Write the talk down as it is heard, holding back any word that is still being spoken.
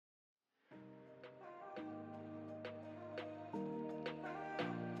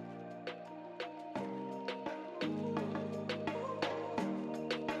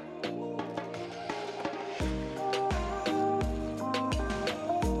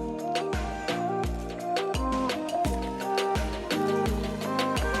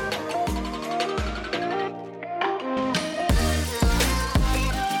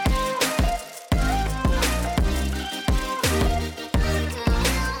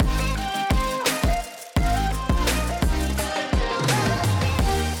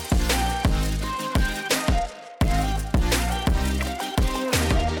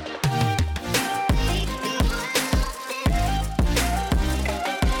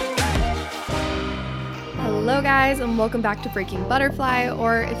Hello guys, and welcome back to Breaking Butterfly,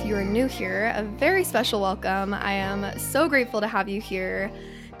 or if you are new here, a very special welcome. I am so grateful to have you here.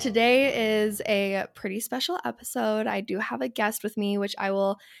 Today is a pretty special episode. I do have a guest with me, which I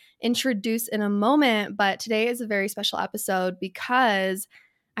will introduce in a moment, but today is a very special episode because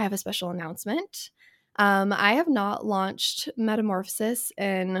I have a special announcement. I have not launched Metamorphosis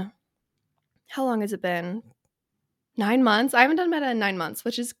in, how long has it been? 9 months? I haven't done Meta in 9 months,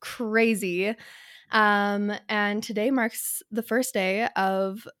 which is crazy. And today marks the first day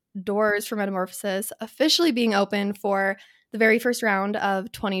of doors for Metamorphosis officially being open for the very first round of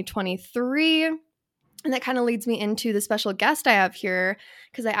 2023. And that kind of leads me into the special guest I have here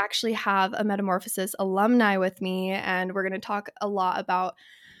because I actually have a Metamorphosis alumni with me, and we're going to talk a lot about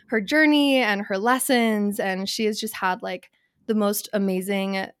her journey and her lessons. And she has just had like the most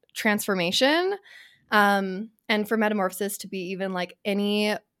amazing transformation. And for Metamorphosis to be even like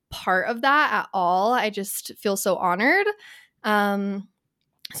any part of that at all, I just feel so honored.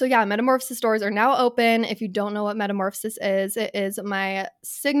 So yeah, Metamorphosis doors are now open. If you don't know what Metamorphosis is, it is my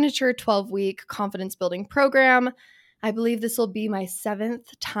signature 12-week confidence building program. I believe this will be my 7th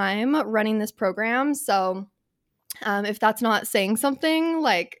time running this program. So if that's not saying something,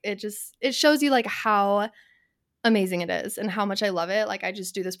 like it shows you like how amazing it is and how much I love it. Like I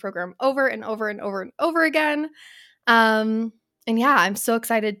just do this program over and over and over and over again. And yeah, I'm so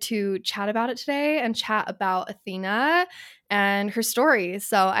excited to chat about it today and chat about Athena and her story.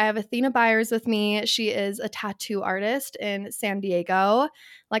 So I have Athena Byers with me. She is a tattoo artist in San Diego.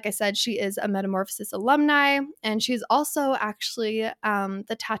 Like I said, she is a Metamorphosis alumni, and she's also actually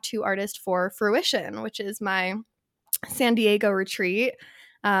the tattoo artist for Fruition, which is my San Diego retreat,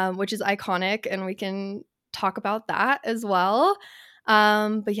 which is iconic, and we can talk about that as well.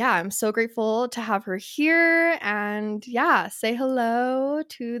 But yeah, I'm so grateful to have her here, and yeah, say hello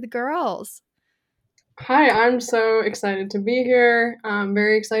to the girls. Hi, I'm so excited to be here. I'm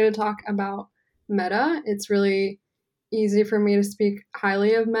very excited to talk about Meta. It's really easy for me to speak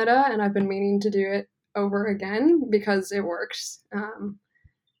highly of Meta, and I've been meaning to do it over again because it works.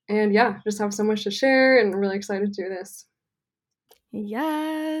 And yeah, just have so much to share and really excited to do this.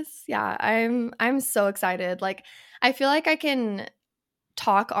 Yes. Yeah, I'm so excited. Like I feel like I can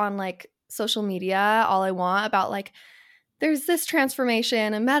talk on like social media all I want about like there's this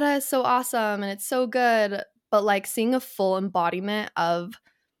transformation and Meta is so awesome and it's so good, but like seeing a full embodiment of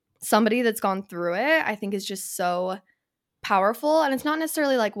somebody that's gone through it, I think is just so powerful. And it's not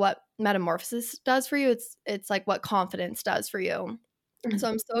necessarily like what Metamorphosis does for you. It's like what confidence does for you. So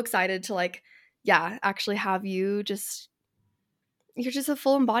I'm so excited to like, yeah, actually have you just you're just a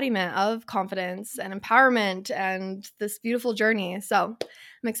full embodiment of confidence and empowerment and this beautiful journey. So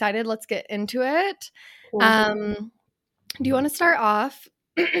I'm excited. Let's get into it. Cool. Do you want to start off?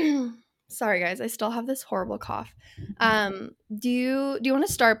 Sorry, guys, I still have this horrible cough. Do you want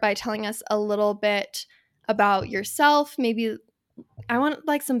to start by telling us a little bit about yourself? Maybe I want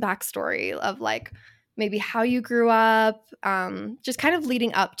like some backstory of like maybe how you grew up, just kind of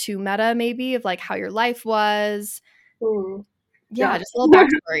leading up to Meta, maybe of like how your life was. Ooh, Yeah, yeah. just a little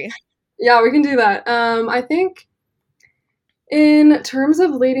backstory. Yeah, we can do that. I think in terms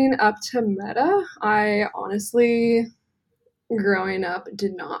of leading up to Meta, I honestly, growing up,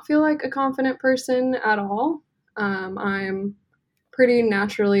 did not feel like a confident person at all. I'm pretty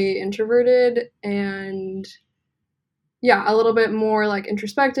naturally introverted and yeah, a little bit more like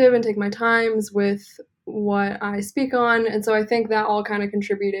introspective and take my times with what I speak on. And so I think that all kind of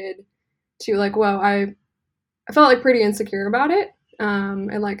contributed to like, whoa, I felt like pretty insecure about it.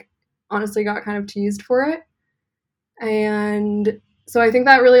 And like honestly got kind of teased for it. And so I think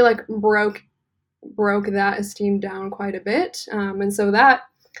that really like broke that esteem down quite a bit. And so that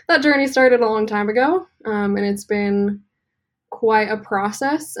journey started a long time ago. And it's been quite a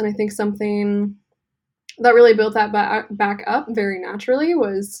process. And I think something that really built that back up very naturally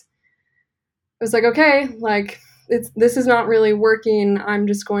was it was like, okay, like this is not really working. I'm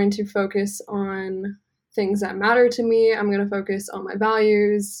just going to focus on things that matter to me. I'm going to focus on my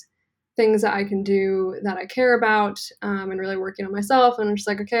values, things that I can do that I care about, and really working on myself. And I'm just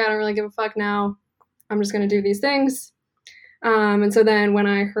like, okay, I don't really give a fuck now. I'm just going to do these things. And so then when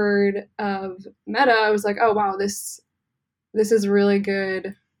I heard of Meta, I was like, oh wow, this is really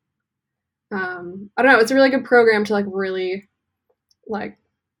good. I don't know, it's a really good program to like really like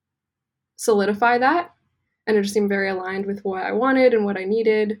solidify that, and it just seemed very aligned with what I wanted and what I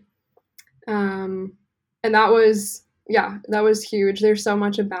needed. And that was huge. There's so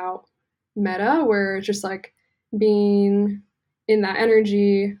much about Meta where it's just like being in that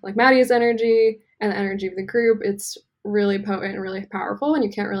energy, like Maddie's energy and the energy of the group. It's really potent and really powerful, and you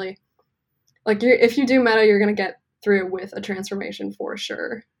can't really like if you do meta, you're going to get through it with a transformation for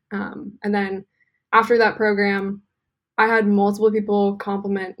sure. And then after that program, I had multiple people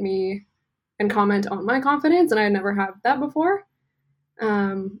compliment me and comment on my confidence, and I had never had that before.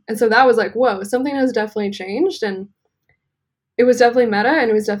 And so that was like, whoa, something has definitely changed. And it was definitely meta, and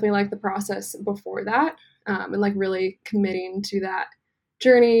it was definitely like the process before that, and like really committing to that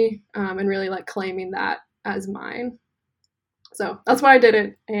journey, and really like claiming that as mine. So that's why I did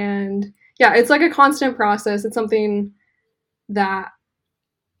it. And yeah, it's like a constant process. It's something that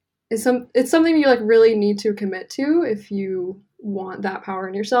it's something you like really need to commit to if you want that power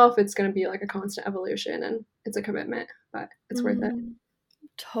in yourself. It's going to be like a constant evolution, and it's a commitment, but it's worth it. Mhm.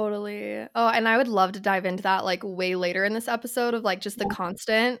 Totally. Oh, and I would love to dive into that like way later in this episode of like just the Yeah,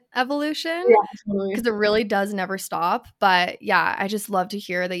 constant evolution yeah, totally. because it really does never stop. But yeah, I just love to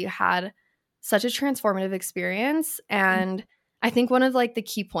hear that you had such a transformative experience. And I think one of like the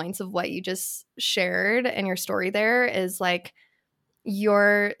key points of what you just shared in your story there is like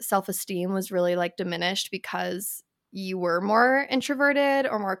your self-esteem was really like diminished because you were more introverted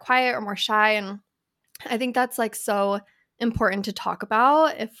or more quiet or more shy. And I think that's like so important to talk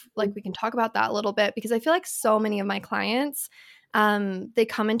about if like we can talk about that a little bit because I feel like so many of my clients they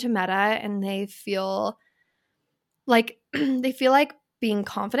come into meta and they feel like they feel like being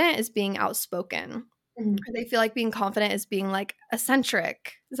confident is being outspoken. Mhm. Or they feel like being confident is being like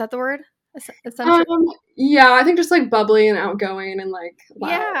eccentric. Is that the word? Eccentric. Yeah, I think just like bubbly and outgoing and like loud.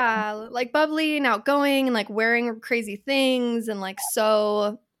 Yeah, like bubbly and outgoing and like wearing crazy things and like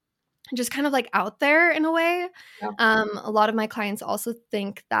so just kind of like out there in a way. Yeah. A lot of my clients also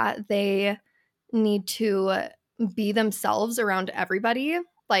think that they need to be themselves around everybody.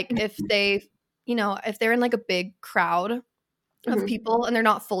 Like if they, if they're in like a big crowd of Mhm. people and they're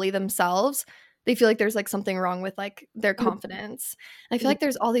not fully themselves, they feel like there's like something wrong with like their Mhm. confidence. And I feel Mhm. like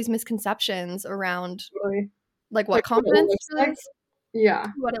there's all these misconceptions around Totally. like what Like what it confidence looks really like. is.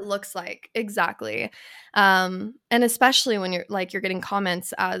 Yeah. What it looks like, exactly. And especially when you're getting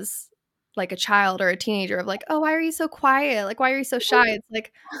comments as, like, a child or a teenager of, like, "Oh, why are you so quiet? Like, why are you so shy?" It's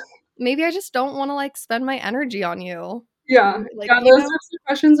like, maybe I just don't wanna, like, spend my energy on you. Yeah. Like, Yeah, those types of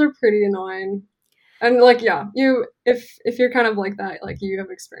questions are pretty annoying. And like, yeah, you if you're kind of like that, like you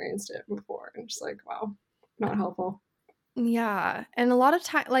have experienced it before and just like, wow, not helpful. Yeah, and a lot of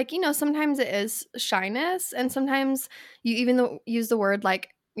time like, sometimes it is shyness, and sometimes you even use the word, like,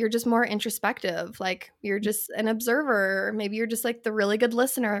 you're just more introspective, like, you're just an observer, or maybe you're just, like, the really good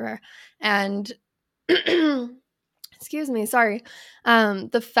listener, and excuse me, sorry.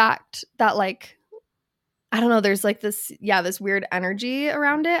 The fact that like I don't know, there's like this weird energy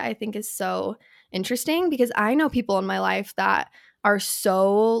around it, I think is so interesting because I know people in my life that are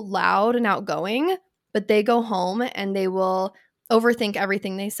so loud and outgoing, but they go home and they will overthink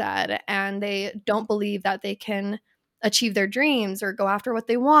everything they said and they don't believe that they can achieve their dreams or go after what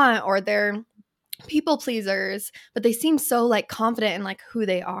they want or they're people pleasers, but they seem so like confident in like who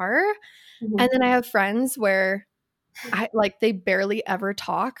they are. And Mhm. then I have friends where they barely ever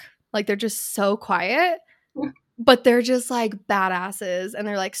talk. Like they're just so quiet, but they're just like badasses and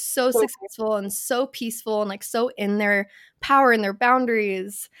they're like so So, successful and so peaceful and like so in their power and their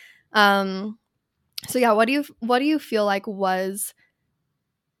boundaries. Um so yeah, what do you feel like was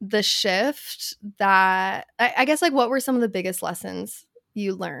the shift that I guess like what were some of the biggest lessons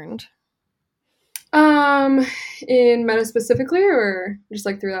you learned? um, in meta specifically, or just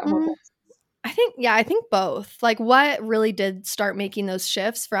like through that whole Mm, process? I think both. Like what really did start making those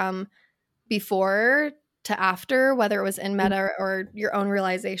shifts from before to after, whether it was in meta or your own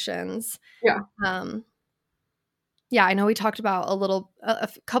realizations. Yeah. Um, yeah, I know we talked about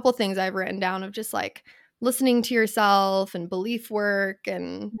couple things I've written down of just like listening to yourself and belief work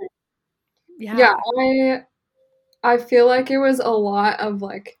and Yeah, yeah. I feel like it was a lot of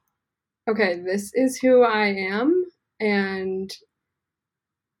like, okay, this is who I am, and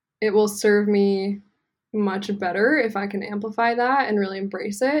it will serve me much better if I can amplify that and really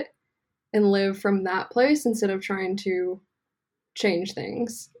embrace it and live from that place instead of trying to change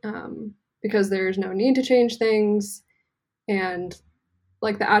things. Because there's no need to change things. And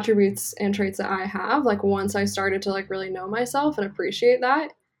like the attributes and traits that I have, like once I started to like really know myself and appreciate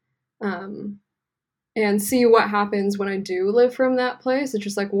that, um, and see what happens when I do live from that place, it's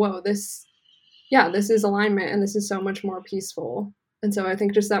just like, whoa, this is alignment and this is so much more peaceful. And so I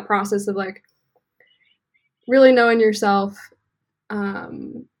think just that process of like really knowing yourself,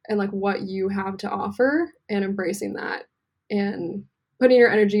 and like what you have to offer and embracing that and putting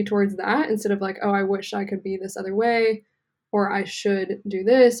your energy towards that instead of like, oh, I wish I could be this other way or I should do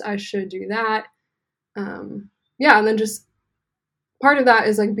this, I should do that. Yeah, and then just part of that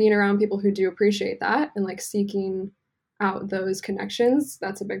is like being around people who do appreciate that and like seeking out those connections.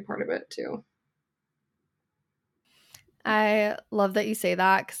 That's a big part of it too. I love that you say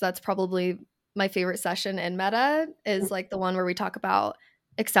that because that's probably my favorite session in Meta is like the one where we talk about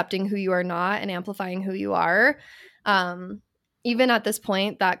accepting who you are not and amplifying who you are. Um, Even at this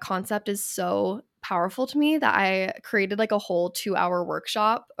point, that concept is so powerful to me that I created like a whole 2-hour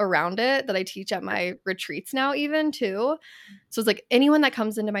workshop around it that I teach at my retreats now, even too. So it's like anyone that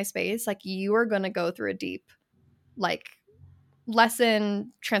comes into my space, like you are going to go through a deep, like,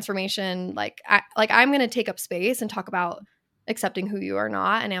 lesson transformation, I'm going to take up space and talk about accepting who you are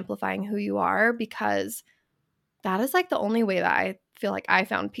not and amplifying who you are, because that is like the only way that I feel like I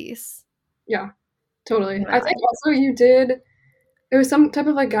found peace Yeah, totally. in my I think life. also you did, it was some type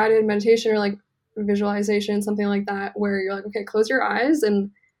of like guided meditation or like visualization, something like that, where you're like, okay, close your eyes and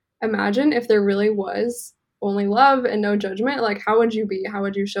imagine if there really was only love and no judgment. Like, how would you be? How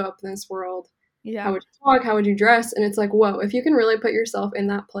would you show up in this world? How Yeah. would you talk? How would you dress? And it's like, whoa, if you can really put yourself in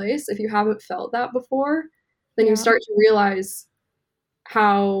that place, if you haven't felt that before, then you Yeah. start to realize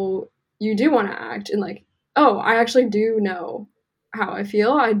how you do want to act and like, oh, I actually do know how I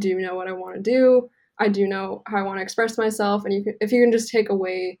feel. I do know what I want to do. I do know how I want to express myself. And if you can just take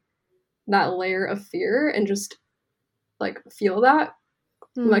away that layer of fear and just like feel that,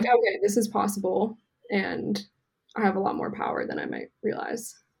 like, Mm. okay, this is possible, and I have a lot more power than I might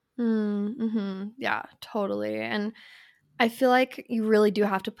realize. Mm-hmm. Yeah, totally. And I feel like you really do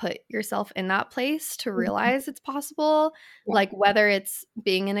have to put yourself in that place to Mhm. realize it's possible. Yeah. Like whether it's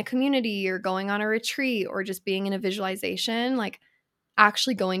being in a community or going on a retreat or just being in a visualization, like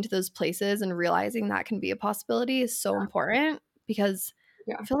actually going to those places and realizing that can be a possibility is so important, because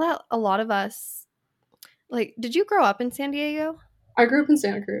Yeah. I feel that a lot of us, like, did you grow up in San Diego? I grew up in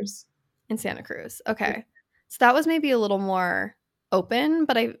Santa Cruz. In Santa Cruz. Yeah. Okay. So that was maybe a little more open,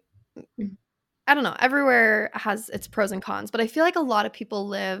 but Mhm. I don't know. Everywhere has its pros and cons, but I feel like a lot of people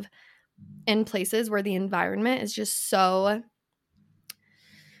live in places where the environment is just so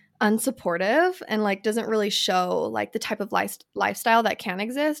unsupportive and like doesn't really show like the type of lifestyle that can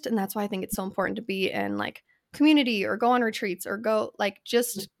exist. And that's why I think it's so important to be in like community or go on retreats or go like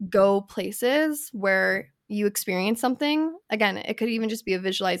just go places where you experience something. Again, it could even just be a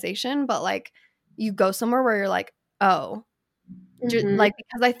visualization, but like you go somewhere where you're like, oh, Mhm. like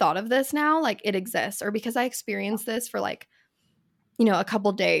because I thought of this now, like it exists, or because I experienced this for like, you know, a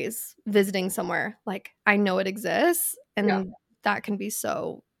couple days visiting somewhere, like I know it exists, Yeah. and that can be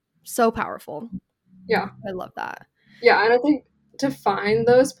so so powerful. Yeah. I love that. Yeah. And I think to find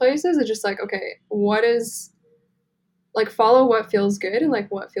those places, it's just like, okay, what is like follow what feels good and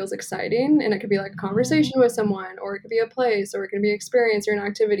like what feels exciting. And it could be like a conversation with someone, or it could be a place, or it could be an experience or an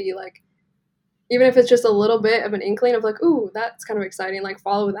activity. Like, even if it's just a little bit of an inkling of like, ooh, that's kind of exciting, like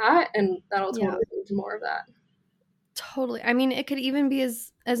follow that and that'll Yeah, totally lead to more of that. totally. I mean, it could even be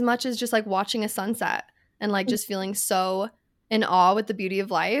as much as just like watching a sunset and like just feeling so in awe with the beauty of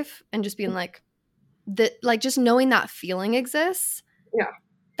life and just being like that, like just knowing that feeling exists, Yeah.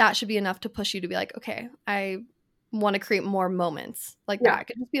 that should be enough to push you to be like, okay, I want to create more moments like Yeah. that. It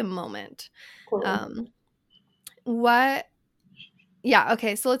could just be a moment. Totally. um what Yeah,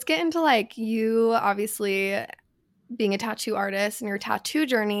 okay, so let's get into like you obviously being a tattoo artist and your tattoo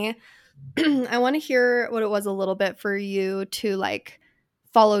journey. I want to hear what it was a little bit for you to like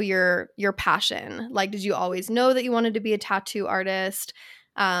follow your passion. Like, did you always know that you wanted to be a tattoo artist?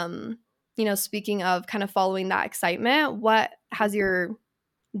 Um, you know, speaking of kind of following that excitement, what has your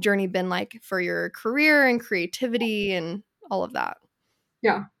journey been like for your career and creativity and all of that?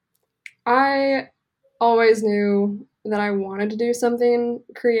 Yeah. I always knew that I wanted to do something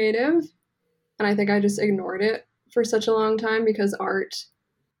creative, and I think I just ignored it for such a long time because art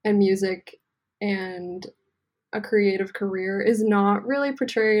and music and a creative career is not really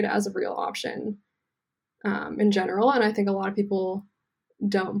portrayed as a real option in general. And I think a lot of people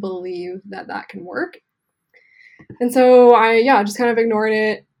don't believe that that can work. And so I, yeah, just kind of ignored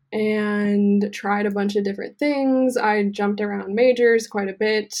it and tried a bunch of different things. I jumped around majors quite a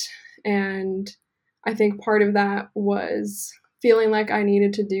bit. And I think part of that was feeling like I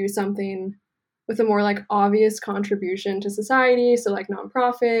needed to do something with a more like obvious contribution to society. So, like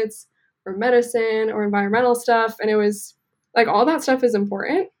nonprofits or medicine or environmental stuff. And it was like all that stuff is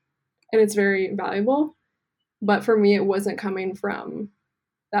important and it's very valuable. But for me, it wasn't coming from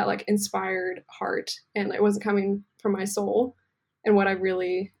that like inspired heart, and it wasn't coming from my soul and what I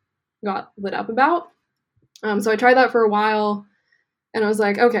really got lit up about. So I tried that for a while, and I was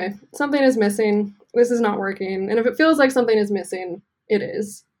like, okay, something is missing. This is not working. And if it feels like something is missing, it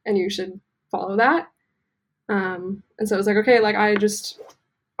is, and you should follow that. And so it was like, okay, like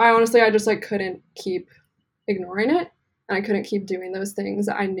I honestly like couldn't keep ignoring it, and I couldn't keep doing those things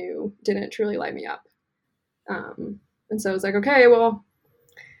that I knew didn't truly light me up. Um, and so I was like, okay, well,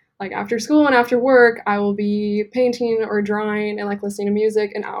 like after school and after work, I will be painting or drawing and like listening to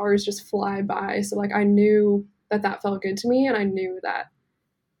music, and hours just fly by. So like I knew that that felt good to me, and I knew that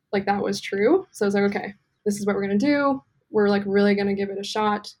like that was true. So I was like, okay, this is what we're gonna do. We're like really gonna give it a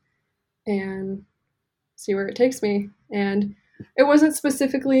shot and see where it takes me. And it wasn't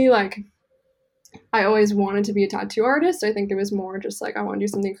specifically like I always wanted to be a tattoo artist. I think it was more just like I want to do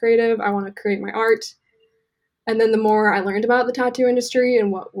something creative. I want to create my art. And then the more I learned about the tattoo industry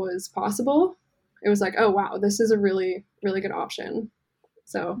and what was possible, it was like, oh wow, this is a really, really good option.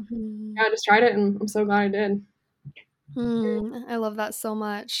 So Mhm. yeah, I just tried it and I'm so glad I did. I love that so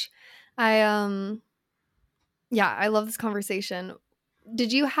much. I yeah, I love this conversation.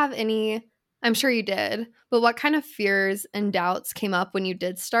 Did you have any, I'm sure you did, but what kind of fears and doubts came up when you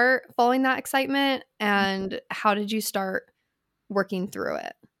did start following that excitement, and how did you start working through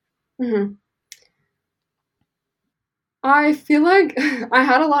it? Hmm. I feel like I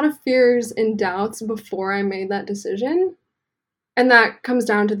had a lot of fears and doubts before I made that decision. And that comes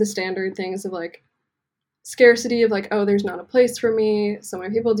down to the standard things of like scarcity of like, oh, there's not a place for me. So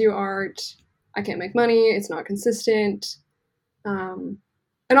many people do art. I can't make money. It's not consistent. Um,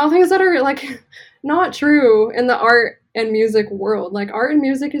 and all things that are like not true in the art and music world. Like art and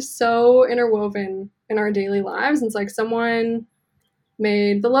music is so interwoven in our daily lives. And it's like someone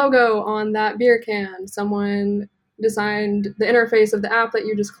made the logo on that beer can. Someone designed the interface of the app that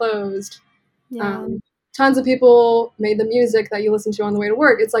you just closed. Yeah. Um, Tons of people made the music that you listen to on the way to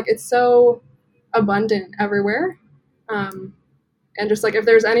work. It's like it's so abundant everywhere. Um, and just like if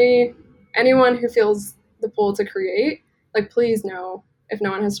there's anyone who feels the pull to create, like please know if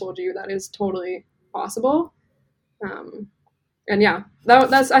no one has told you that is totally possible. Um, and yeah,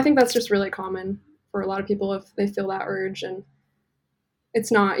 that's I think that's just really common for a lot of people if they feel that urge, and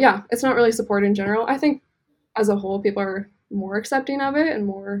it's not really supported in general. I think as a whole, people are more accepting of it and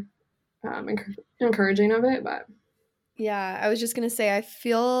more encouraging of it, but Yeah, I was just going to say, I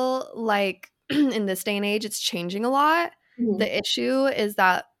feel like in this day and age, it's changing a lot. mhm, The issue is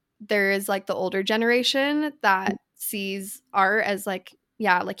that there is like the older generation that sees art as like,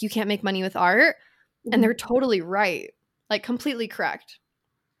 yeah, like you can't make money with art. And mhm, they're totally right, like completely correct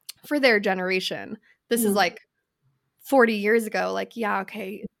for their generation. This is mhm, like 40 years ago. Like, yeah,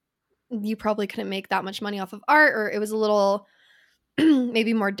 okay, you probably couldn't make that much money off of art, or it was a little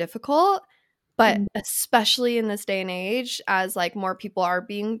maybe more difficult. But mhm, especially in this day and age, as like more people are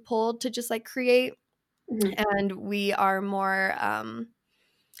being pulled to just like create, mhm, and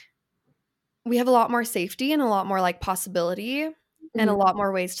we have a lot more safety and a lot more like possibility and a mhm, lot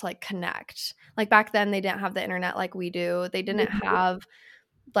more ways to like connect. Like back then they didn't have the internet like we do. They didn't have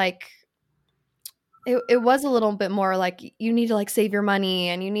like it was a little bit more like you need to like save your money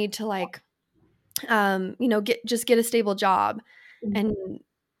and you need to like get a stable job. mhm, And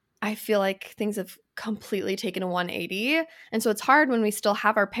I feel like things have completely taken a 180. And so it's hard when we still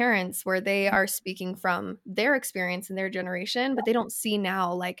have our parents where they are speaking from their experience in their generation, but they don't see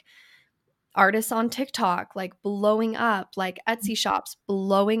now like artists on TikTok like blowing up, like Etsy shops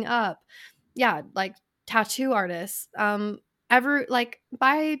blowing up. Yeah, like tattoo artists. Ever like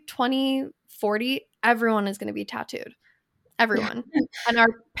by 2040, everyone is going to be tattooed. Everyone. And our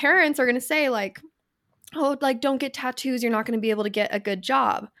parents are going to say like, "Oh, like don't get tattoos, you're not going to be able to get a good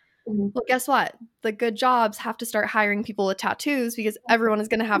job." mhm. Well, guess what? The good jobs have to start hiring people with tattoos because everyone is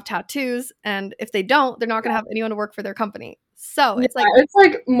going to have tattoos. And if they don't, they're not going to have anyone to work for their company. So Yeah, it's like, it's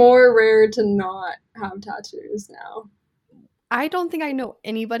like more rare to not have tattoos now. I don't think I know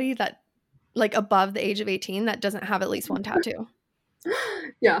anybody that, like, above the age of 18 that doesn't have at least one tattoo.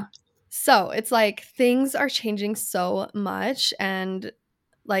 Yeah. So it's like things are changing so much. And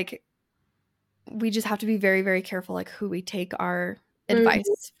like, we just have to be very, very careful, like, who we take our Mhm,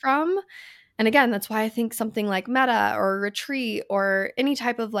 advice from. And again, that's why I think something like Meta or Retreat or any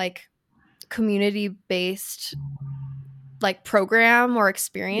type of like community based like program or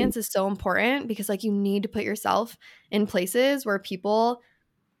mhm. experience is so important because like you need to put yourself in places where people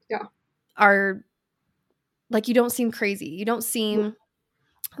Yeah. are like you don't seem crazy. You don't Mhm, seem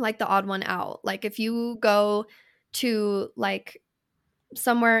like the odd one out. Like if you go to like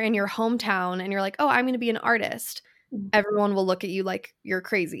somewhere in your hometown and you're like, "Oh, I'm going to be an artist." mhm, Everyone will look at you like you're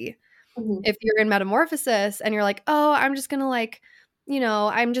crazy. mhm, If you're in metamorphosis and you're like, "Oh, I'm just going to like,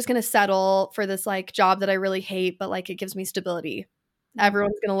 I'm just going to settle for this like job that I really hate, but like it gives me stability." mhm.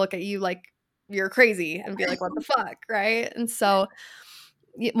 Everyone's going to look at you like you're crazy and be like, "What the fuck?" Right? And so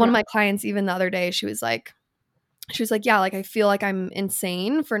one Yeah. of my clients even the other day, she was like, she was like, yeah, like I feel like I'm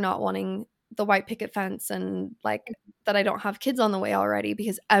insane for not wanting the white picket fence and like that I don't have kids on the way already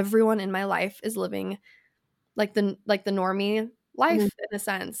because everyone in my life is living like the normie Mhm. life in a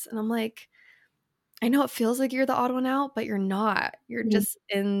sense. And I'm like, I know it feels like you're the odd one out, but you're not. You're Mhm. just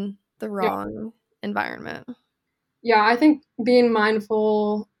in the Yeah. wrong environment. Yeah, I think being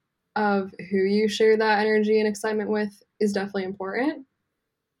mindful of who you share that energy and excitement with is definitely important.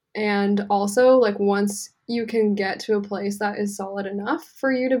 And also, like, once you can get to a place that is solid enough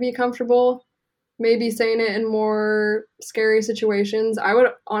for you to be comfortable, maybe saying it in more scary situations, I would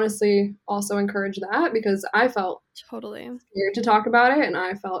honestly also encourage that because I felt Totally. scared to talk about it and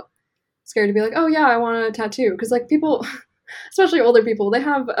I felt scared to be like, oh, yeah, I want a tattoo. Because, like, people, especially older people, they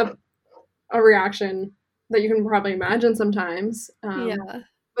have a reaction that you can probably imagine sometimes. Yeah.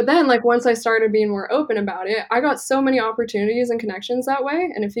 But then, like, once I started being more open about it, I got so many opportunities and connections that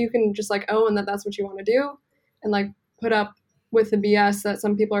way. And if you can just like own that that's what you want to do and like put up with the BS that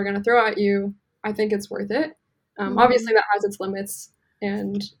some people are going to throw at you, I think it's worth it. Mhm. Obviously, that has its limits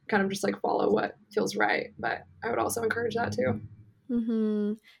and kind of just like follow what feels right. But I would also encourage that too.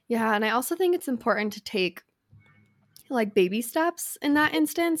 Mhm. Yeah, and I also think it's important to take like baby steps in that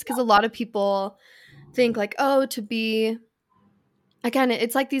instance because a lot of people think like, oh, to be again,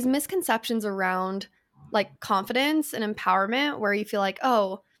 it's like these misconceptions around like confidence and empowerment where you feel like,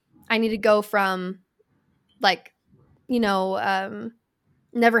 oh, I need to go from like, you know,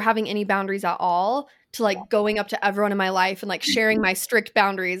 never having any boundaries at all to like going up to everyone in my life and like sharing my strict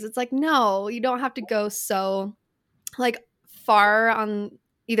boundaries. It's like, no, you don't have to go so like far on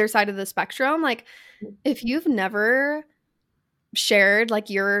either side of the spectrum. Like, if you've never shared like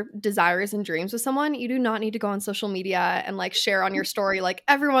your desires and dreams with someone, you do not need to go on social media and like share on your story like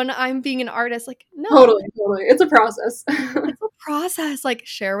everyone I'm being an artist. Like no, Totally, totally. It's a process. it's a process. Like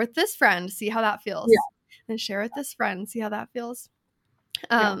share with this friend, see how that Yeah, feels. And share with this friend, see how that feels.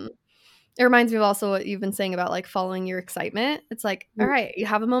 yeah. Um it reminds me of also what you've been saying about like following your excitement. It's like, all right, you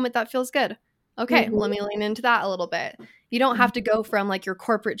have a moment that feels good. Okay, Mm-hmm. let me lean into that a little bit. You don't have to go from like your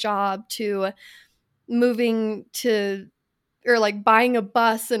corporate job to moving to or like buying a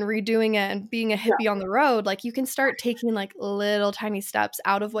bus and redoing it and being a Yeah. hippie on the road. Like you can start taking like little tiny steps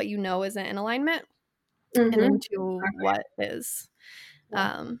out of what you know isn't in alignment and Mm-hmm. into what is.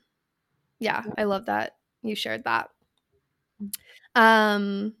 Yeah. Um yeah, Yeah. I love that you shared that.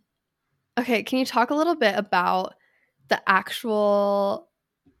 Um okay, can you talk a little bit about the actual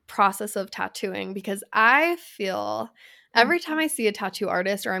process of tattooing? Because I feel every time I see a tattoo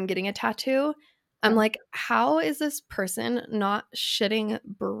artist or I'm getting a tattoo, I'm Yeah. like, how is this person not shitting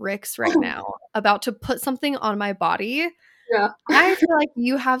bricks right now about to put something on my body? Yeah. I feel like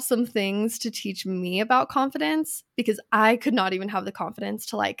you have some things to teach me about confidence because I could not even have the confidence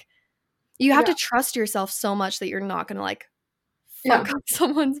to like, you have Yeah. to trust yourself so much that you're not going to like Yeah. fuck up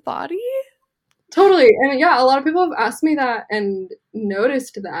someone's body. Totally. And yeah, a lot of people have asked me that and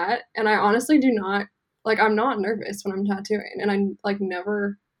noticed that. And I honestly do not like I'm not nervous when I'm tattooing and I like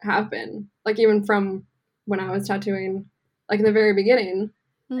never have been. Like even from when I was tattooing like in the very beginning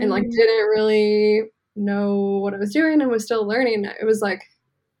and like Mm, didn't really know what I was doing and was still learning. It was like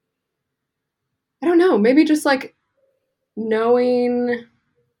I don't know, maybe just like knowing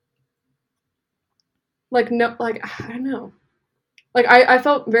like no like I don't know. Like I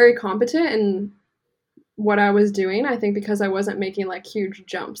felt very competent and what I was doing. I think because I wasn't making like huge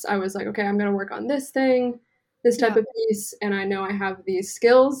jumps. I was like, okay, I'm gonna work on this thing, this type yeah. of piece, and I know I have these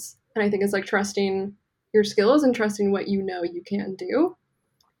skills. And I think it's like trusting your skills and trusting what you know you can do.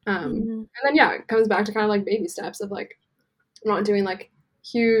 Mm, And then yeah, it comes back to kind of like baby steps of like I'm not doing like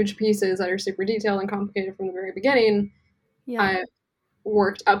huge pieces that are super detailed and complicated from the very beginning. yeah. I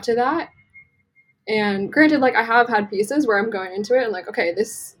worked up to that. And granted, like I have had pieces where I'm going into it and like, okay,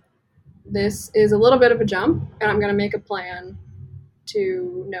 this is a little bit of a jump, and I'm gonna make a plan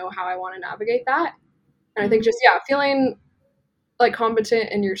to know how I want to navigate that. And I think Mm. just yeah, feeling like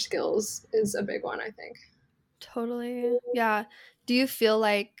competent in your skills is a big one, I think. Totally. Yeah. Do you feel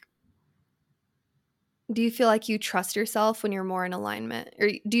like do you feel like you trust yourself when you're more in alignment? Or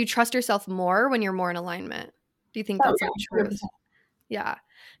do you trust yourself more when you're more in alignment? Do you think Oh that's yeah, like truth? 100%. Yeah.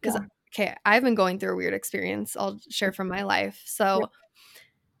 Cuz Yeah. okay, I've been going through a weird experience. I'll share from my life. Yeah. So,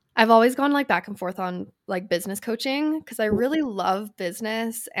 I've always gone like back and forth on like business coaching because I really love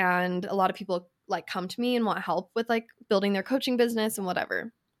business and a lot of people like come to me and want help with like building their coaching business and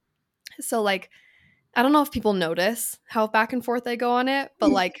whatever. So like I don't know if people notice how back and forth I go on it,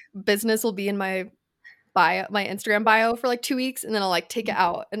 but like business will be in my bio, my Instagram bio for like 2 weeks, and then I'll like take it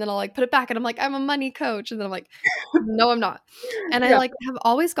out, and then I'll like put it back, and I'm like, I'm a money coach, and then I'm like, no, I'm not. And I Yeah. like have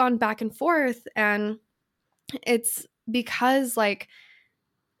always gone back and forth, and It's because like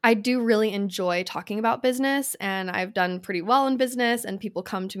I do really enjoy talking about business, and I've done pretty well in business, and people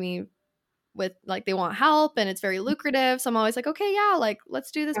come to me with like they want help and it's very lucrative. So I'm always like, okay, yeah, like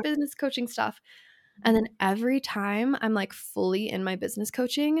let's do this Yeah. business coaching stuff. And then every time I'm like fully in my business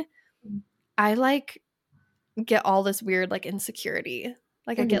coaching, I like get all this weird like insecurity.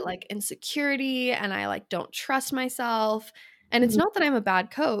 Like I Mhm. get like insecurity and I like don't trust myself. And it's Mhm. not that I'm a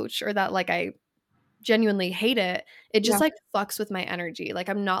bad coach or that like I genuinely hate it. It just Yeah. like fucks with my energy. Like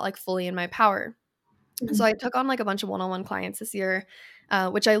I'm not like fully in my power. So Mhm. I took on like a bunch of one-on-one clients this year,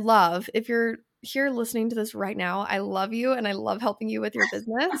 which I love. If you're here listening to this right now, I love you and I love helping you with your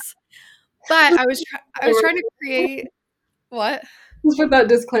business. But I was trying to create what? Just put that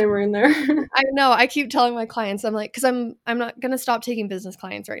disclaimer in there. I know. I keep telling my clients, I'm like, because I'm not gonna stop taking business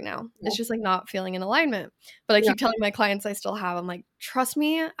clients right now. Yeah. It's just like not feeling in alignment. But I Yeah. keep telling my clients I still have. I'm like, trust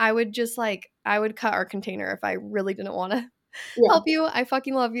me, I would just like I would cut our container if I really didn't want to Yeah. help you. I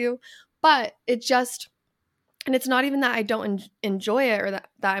fucking love you. But it just and it's not even that I don't enjoy it or that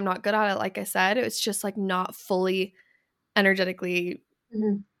I'm not good at it. Like I said, it's just like not fully energetically.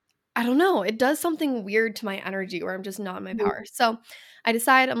 Mhm. I don't know. It does something weird to my energy where I'm just not in my Mhm. power. So I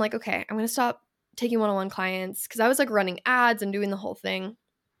decide I'm like, okay, I'm going to stop taking one-on-one clients because I was like running ads and doing the whole thing.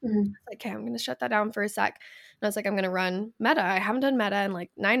 Mhm. Like, okay, I'm going to shut that down for a sec. And I was like, I'm going to run Meta. I haven't done Meta in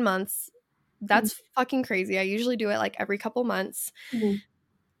like 9 months. Mhm. That's fucking crazy. I usually do it like every couple months. Mhm.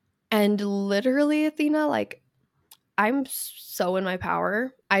 And literally, Athena, like I'm so in my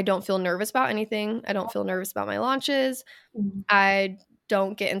power. I don't feel nervous about anything. I don't feel nervous about my launches. Mhm. I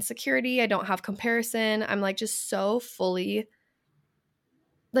don't get insecurity. I don't have comparison. I'm like just so fully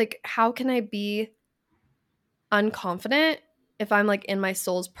like how can I be unconfident if I'm like in my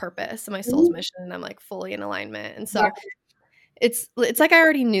soul's purpose and my soul's Mhm. mission and I'm like fully in alignment. And so Exactly. it's like I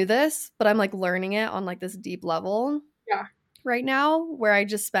already knew this, but I'm like learning it on like this deep level Yeah. right now where I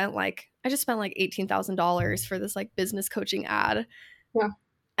just spent like $18,000 for this like business coaching ad. Yeah.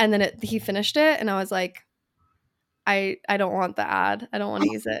 And then he finished it and I was like, I don't want the ad. I don't want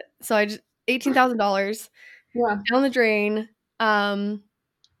to use it. So I just $18,000 Yeah. down the drain. Um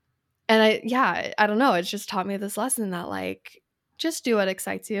and I don't know, it's just taught me this lesson that like just do what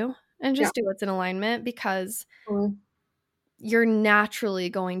excites you and Yeah. just do what's in alignment because Totally. you're naturally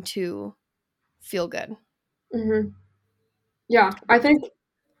going to feel good. Mhm. Yeah. I think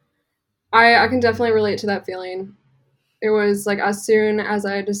I can definitely relate to that feeling. It was like as soon as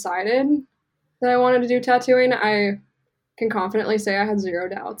I decided that I wanted to do tattooing, I can confidently say I had zero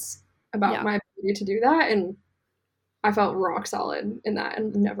doubts about Yeah. my ability to do that, and I felt rock solid in that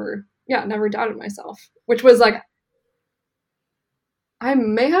and never doubted myself, which was like I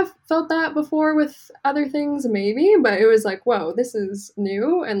may have felt that before with other things, maybe, but it was like, whoa, this is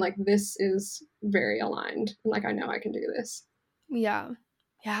new and like this is very aligned. And like I know I can do this. Yeah.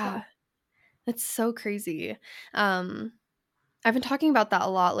 Yeah. Yeah. It's so crazy. Um I've been talking about that a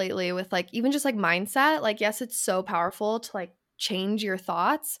lot lately with like even just like mindset. Like, yes, it's so powerful to like change your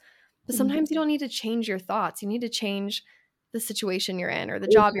thoughts, but Mhm. sometimes you don't need to change your thoughts. You need to change the situation you're in or the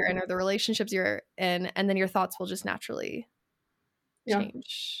job you're in or the relationships you're in, and then your thoughts will just naturally Yeah.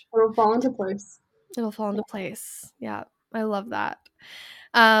 change. It'll fall into place. It'll fall into place. Yeah. I love that.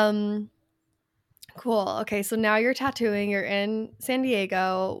 Um cool. Okay, so now you're tattooing, you're in San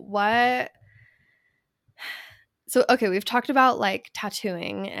Diego. What So okay, we've talked about like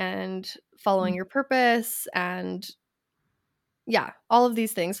tattooing and following your purpose and yeah, all of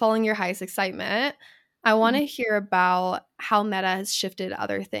these things, following your highest excitement. I want to hear about how meta has shifted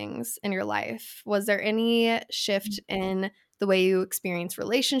other things in your life. Was there any shift in the way you experience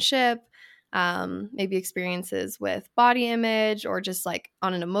relationship, maybe experiences with body image, or just like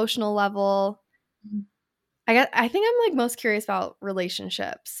on an emotional level? I think I'm like most curious about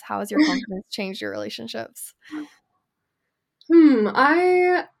relationships. How has your confidence changed your relationships?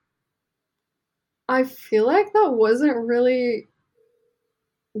 I feel like that wasn't really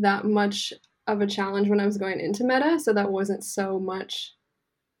that much of a challenge when I was going into meta, so that wasn't so much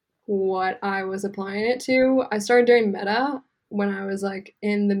what I was applying it to. I started doing meta when I was like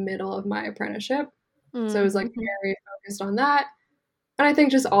in the middle of my apprenticeship. So it was like Mm-hmm. very focused on that. And I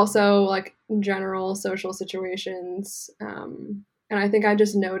think just also like general social situations. And I think I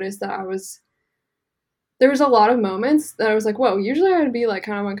just noticed that there was a lot of moments that I was like, whoa, usually I would be like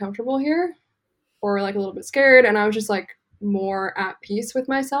kind of uncomfortable here or like a little bit scared. And I was just like more at peace with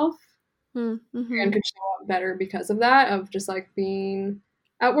myself and Mm-hmm. could show up better because of that, of just like being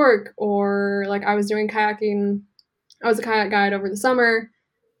at work or like I was doing kayaking. I was a kayak guide over the summer,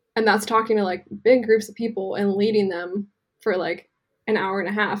 and that's talking to like big groups of people and leading them for like an hour and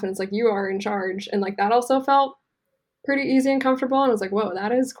a half, and it's like you are in charge, and like that also felt pretty easy and comfortable, and I was like, whoa,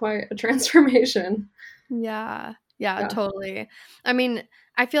 that is quite a transformation. Yeah. Yeah, Yeah. totally. I mean,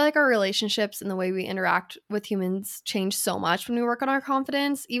 I feel like our relationships and the way we interact with humans change so much when we work on our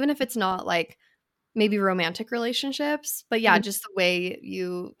confidence, even if it's not like maybe romantic relationships, but yeah, Mhm. just the way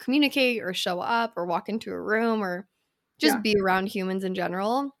you communicate or show up or walk into a room or just Yeah. be around humans in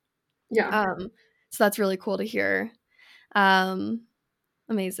general. Yeah. Um, so that's really cool to hear. Um,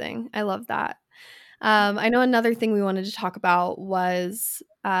 Amazing. I love that. I know another thing we wanted to talk about was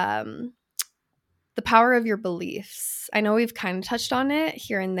the power of your beliefs. I know we've kind of touched on it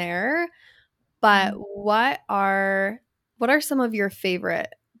here and there, but Mhm. what are some of your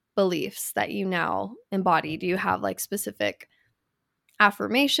favorite beliefs that you now embody? Do you have like specific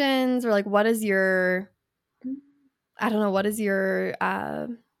affirmations or like what is your I don't know, what is your I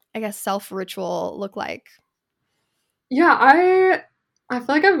guess self ritual look like? Yeah, I feel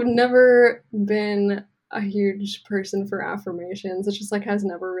like I've never been a huge person for affirmations. It just like has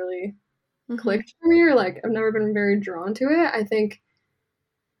never really Mhm. clicked for me, or like I've never been very drawn to it. I think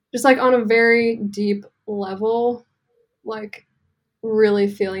just like on a very deep level, like really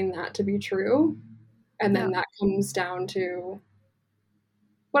feeling that to be true. And Yeah. then that comes down to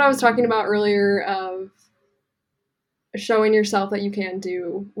what I was talking about earlier of showing yourself that you can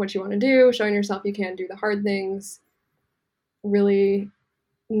do what you want to do, showing yourself you can do the hard things, really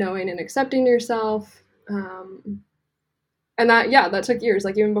knowing and accepting yourself. And that, yeah, that took years.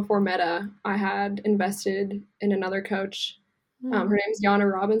 Like even before Meta, I had invested in another coach. Her Mm. name's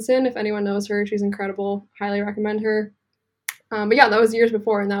Yana Robinson. If anyone knows her, she's incredible. Highly recommend her. But yeah, that was years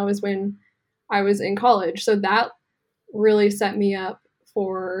before, and that was when I was in college. So that really set me up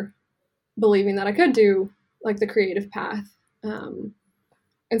for believing that I could do like the creative path. Um,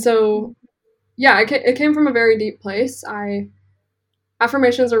 and so, yeah, it came from a very deep place. I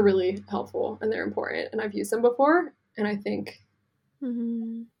affirmations are really helpful and they're important, and I've used them before. And I think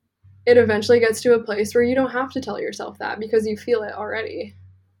Mm-hmm. it eventually gets to a place where you don't have to tell yourself that because you feel it already.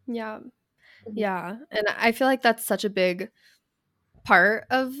 Yeah. Mhm. Yeah. And I feel like that's such a big part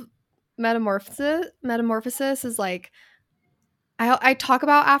of metamorphosis is like I talk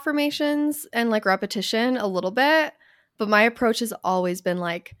about affirmations and like repetition a little bit, but my approach has always been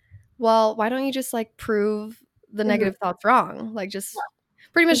like, well, why don't you just like prove the Mhm. negative thoughts wrong? Like just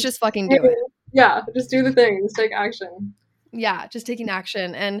pretty much Just just fucking do it. yeah, just do the things, take action. Yeah, just taking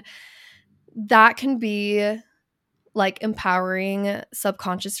action. And that can be like empowering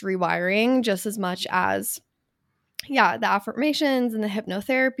subconscious rewiring just as much as yeah, the affirmations and the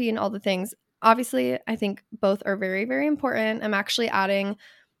hypnotherapy and all the things. Obviously, I think both are very, very important. I'm actually adding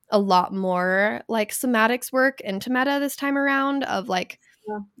a lot more like somatics work into meta this time around of like,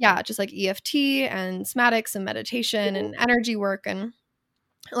 Yeah. yeah, just like EFT and somatics and meditation and energy work and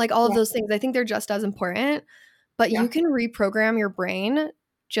like all of Yeah. those things. I think they're just as important, but Yeah. you can reprogram your brain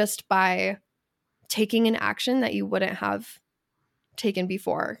just by taking an action that you wouldn't have taken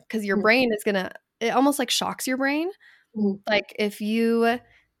before because your Mhm. brain is going to, it almost like shocks your brain. Mhm. Like if you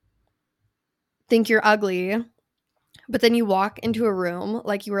think you're ugly, but then you walk into a room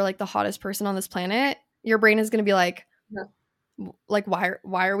like you were like the hottest person on this planet, your brain is going to be Yeah. like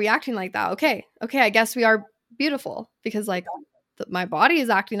why are we acting like that? Okay, I guess we are beautiful because like my body is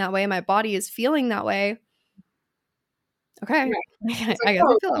acting that way, my body is feeling that way. Okay, Yeah. It's like, I guess I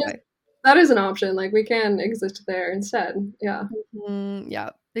oh, feel that way. that is an option. Like we can exist there instead. Yeah.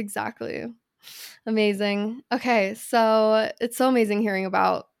 Yeah, exactly. Amazing. Okay, so it's so amazing hearing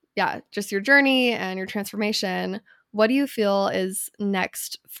about yeah, just your journey and your transformation. What do you feel is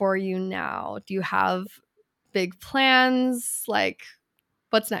next for you now? Do you have big plans? Like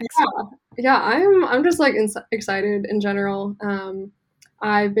what's next? Yeah. Yeah. I'm just like excited in general.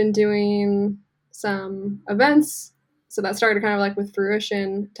 I've been doing some events. So that started kind of like with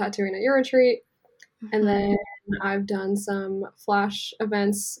fruition tattooing at your retreat. And Mhm. then I've done some flash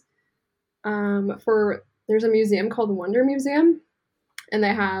events for there's a museum called Wonder Museum, and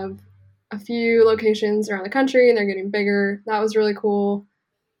they have a few locations around the country, and they're getting bigger. That was really cool.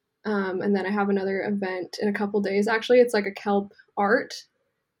 And then I have another event in a couple days. Actually, it's like a kelp art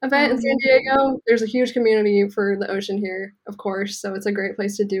event Oh, in San amazing. Diego. There's a huge community for the ocean here, of course, so it's a great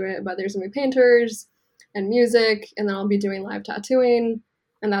place to do it. But there's gonna be painters and music, and then I'll be doing live tattooing,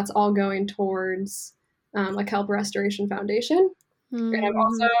 and that's all going towards a kelp restoration foundation. And I've Mhm.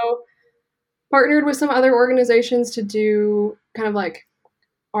 also partnered with some other organizations to do kind of like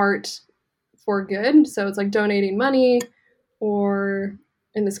art for good. So it's like donating money or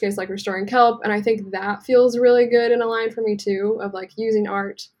in this case like restoring kelp, and I think that feels really good and aligned for me too of like using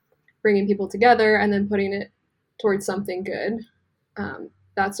art, bringing people together and then putting it towards something good.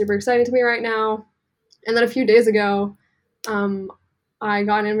 That's super exciting to me right now. And then a few days ago, I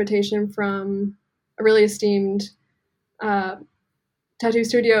got an invitation from a really esteemed uh, tattoo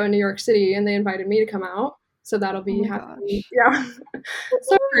studio in New York City, and they invited me to come out. So that'll Oh be my happening. gosh. Yeah.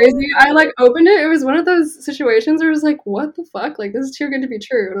 So crazy. I like opened it. It was one of those situations where it was like, what the fuck? Like, this is too good to be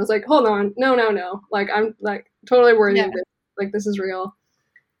true. And I was like, hold on. No, no, no. Like, I'm like totally worthy Yeah. of this. Like, this is real.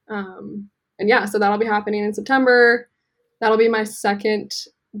 Um, and yeah, so that'll be happening in September. That'll be my second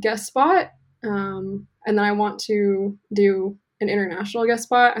guest spot. And then I want to do an international guest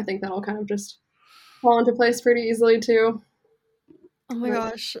spot. I think that'll kind of just fall into place pretty easily too. Oh my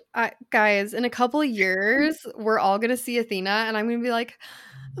But gosh. Guys, in a couple of years, we're all gonna see Athena and I'm gonna be like,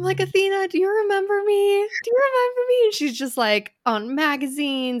 I'm like, Athena, do you remember me? Do you remember me? And she's just like on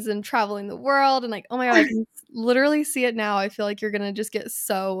magazines and traveling the world. And like, oh my God, I can literally see it now. I feel like you're gonna just get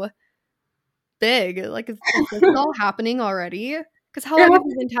so big. Like, is this all happening already? Because how it long have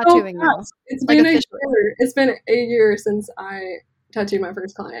you happened been so tattooing now? fast. It's Like, been a officially. year. It's been a year since I tattooed my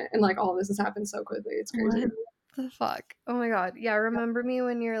first client, and like all this has happened so quickly. It's crazy. What the fuck? Oh my God. Yeah, remember me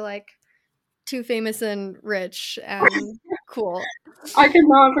when you're like too famous and rich and cool. I could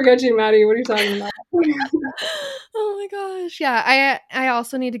not forget you, Maddie. What are you talking about? Oh my gosh. Yeah, I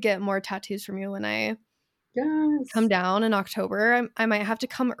also need to get more tattoos from you when I come Yes. down in October. I might have to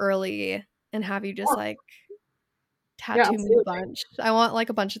come early and have you just like Yeah, tattoo me a absolutely. bunch. I want like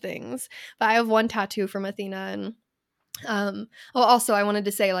a bunch of things. But I have one tattoo from Athena and oh also I wanted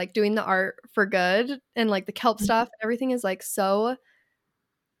to say like doing the art for good and like the kelp stuff, everything is like so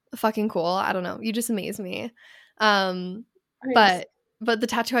fucking cool. I don't know. You just amaze me. Um Thanks. but the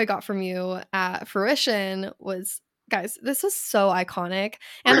tattoo I got from you at Fruition was, guys, this was so iconic.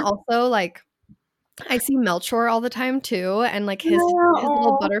 And also like I see Melchor all the time too, and like Yeah, his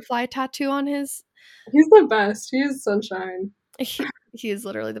little oh, butterfly tattoo on his he's the best. He's sunshine. he is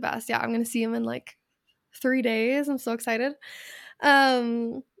literally the best. Yeah, I'm gonna see him in like 3 days. I'm so excited.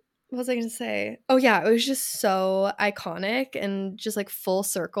 Um what was I gonna say? Oh yeah, it was just so iconic and just like full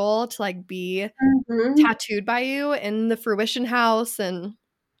circle to like be Mm-hmm. tattooed by you in the Fruition house. And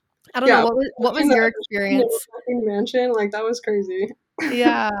I don't know, Yeah, what was in your the little experience? fucking mansion, like that was crazy.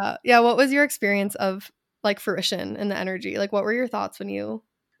 Yeah. Yeah, what was your experience of like Fruition and the energy? Like what were your thoughts when you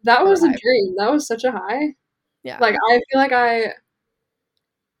That was a arrived? dream. That was such a high. Like Yeah. I feel like I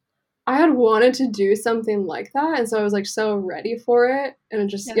had wanted to do something like that, and so I was like so ready for it, and it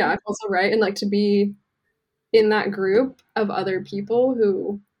just Yeah. yeah, I felt so right, and like to be in that group of other people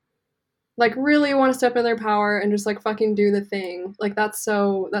who like really want to step in their power and just like fucking do the thing. Like that's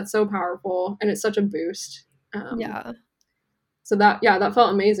so powerful, and it's such a boost. Yeah. So that yeah, that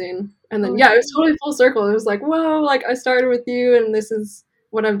felt amazing. And Oh then my yeah, it god. was totally full circle. It was like whoa, like I started with you, and this is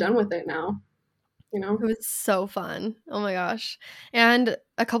what I've done with it now. You It know? was so fun. Oh my gosh. And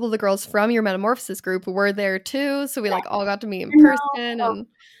a couple of the girls from your metamorphosis group were there too, so we like all got to meet in I know. person. And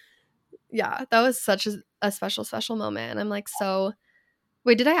yeah, that was such a special special moment. And I'm like, so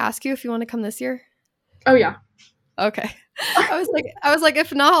wait, did I ask you if you want to come this year? Oh yeah. Okay. I was like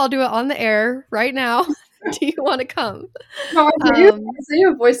if not, I'll do it on the air right now. Do you want to come? No, Um I sent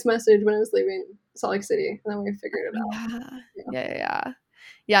you a voice message when I was leaving Salt Lake City, and then we figured it out. yeah. Yeah. Yeah.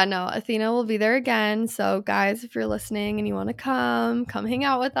 Yeah, no, Athena will be there again. So guys, if you're listening and you want to come hang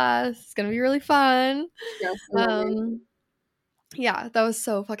out with us. It's gonna be really fun. Yes, amazing. Um yeah, that was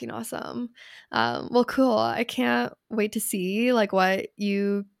so fucking awesome. Well, cool. I can't wait to see like what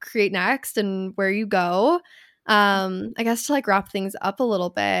you create next and where you go. I guess to like wrap things up a little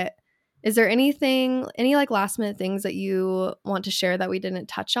bit, is there any like last minute things that you want to share that we didn't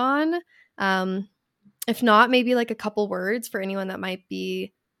touch on? Um, if not, maybe like a couple words for anyone that might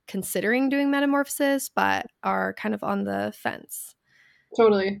be considering doing metamorphosis but are kind of on the fence.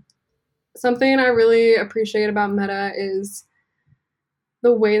 Totally. Something I really appreciate about Meta is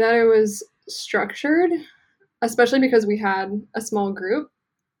the way that it was structured, especially because we had a small group,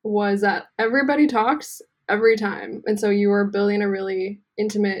 was that everybody talks every time. And so you are building a really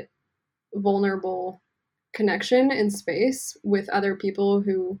intimate, vulnerable connection in space with other people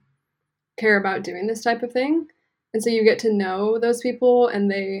who care about doing this type of thing. And so you get to know those people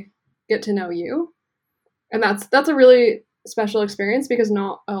and they get to know you. And that's a really special experience because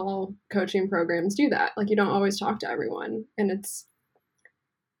not all coaching programs do that. Like you don't always talk to everyone, and it's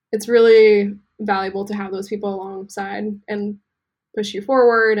really valuable to have those people alongside and push you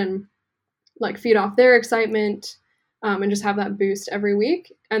forward and like feed off their excitement, and just have that boost every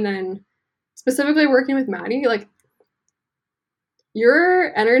week. And then specifically working with Maddie, like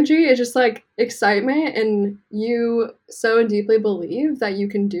your energy is just like excitement, and you so deeply believe that you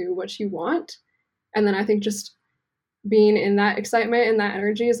can do what you want. And then I think just being in that excitement and that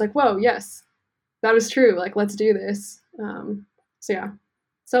energy is like, whoa, yes, that is true. Like, let's do this. So yeah,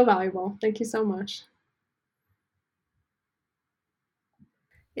 so valuable. Thank you so much.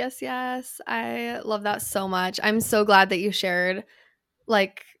 Yes, yes. I love that so much. I'm so glad that you shared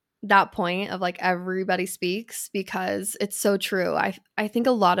like that point of like everybody speaks because it's so true. I think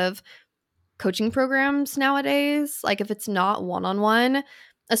a lot of coaching programs nowadays, like if it's not one-on-one, Mhm.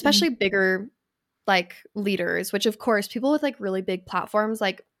 especially bigger like leaders, which of course people with like really big platforms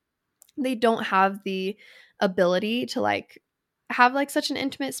like they don't have the ability to like have like such an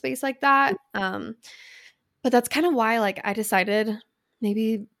intimate space like that. But that's kind of why like I decided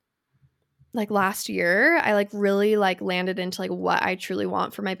maybe like last year I like really like landed into like what I truly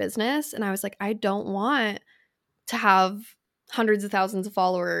want for my business and I was like I don't want to have hundreds of thousands of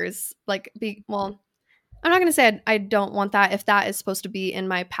followers like be well I'm not going to say I don't want that if that is supposed to be in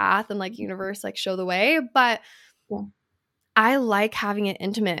my path and like universe like show the way, but Yeah. I like having it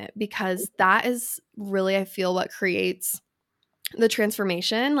intimate because that is really I feel what creates the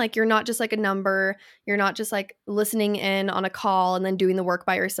transformation. Like you're not just like a number, you're not just like listening in on a call and then doing the work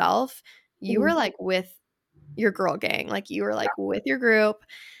by yourself. You Mhm. are like with your girl gang. Like you are like with your group.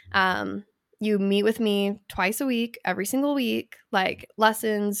 Um you meet with me twice a week, every single week, like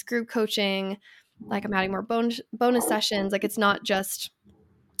lessons, group coaching, like I'm adding more bonus sessions. Like it's not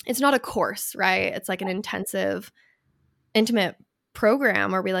a course, right? It's like an intensive intimate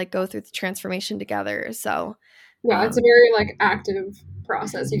program where we like go through the transformation together. So, Yeah, it's a um very like active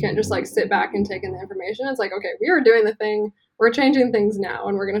process. You can't just like sit back and take in the information. It's like, okay, we are doing the thing. We're changing things now,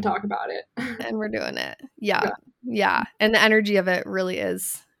 and we're going to talk about it. and we're doing it. Yeah. Yeah. Yeah. And the energy of it Um, really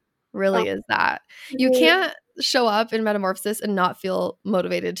is that. You can't show up in Metamorphosis and not feel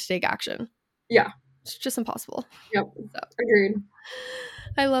motivated to take action. yeah. It's just impossible. Yep. So, Agreed.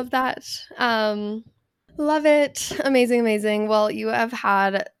 I love that. Love it. Amazing, amazing. Well, you have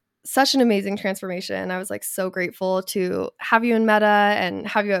had such an amazing transformation. I was like so grateful to have you in Meta and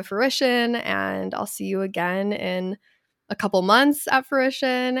have you at Fruition. And I'll see you again in a couple months at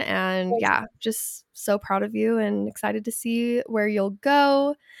Fruition. And yeah, just so proud of you and excited to see where you'll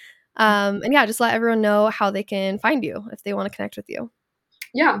go. And yeah, just let everyone know how they can find you if they want to connect with you.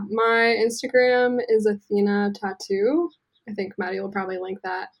 Yeah, my Instagram is Athena Tattoo. I think Maddie will probably link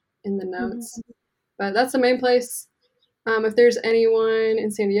that in the Mhm. notes. But that's the main place. If there's anyone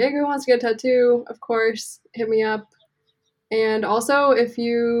in San Diego who wants to get a tattoo, of course, hit me up. And also, if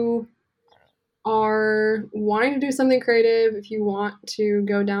you are wanting to do something creative, if you want to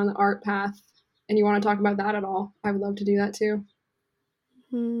go down the art path and you want to talk about that at all, I would love to do that too.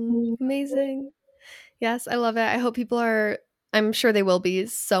 Amazing. Yes, I love it. I hope people are, I'm sure they will be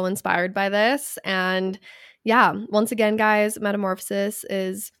so inspired by this. And yeah, once again, guys, Metamorphosis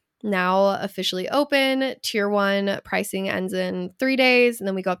is now officially open. Tier 1 pricing ends in 3 days, and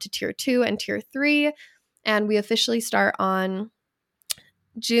then we go up to Tier 2 and Tier 3. And we officially start on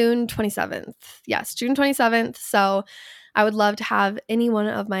June 27th. Yes, June 27th. So I would love to have any one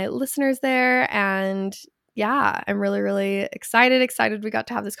of my listeners there. And yeah, I'm really, really excited we got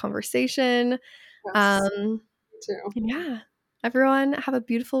to have this conversation. Yes, Um, me too. yeah. Everyone, have a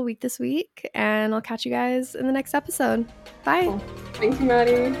beautiful week this week, and I'll catch you guys in the next episode. Bye. Cool. Thank you,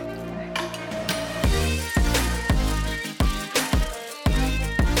 Maddie.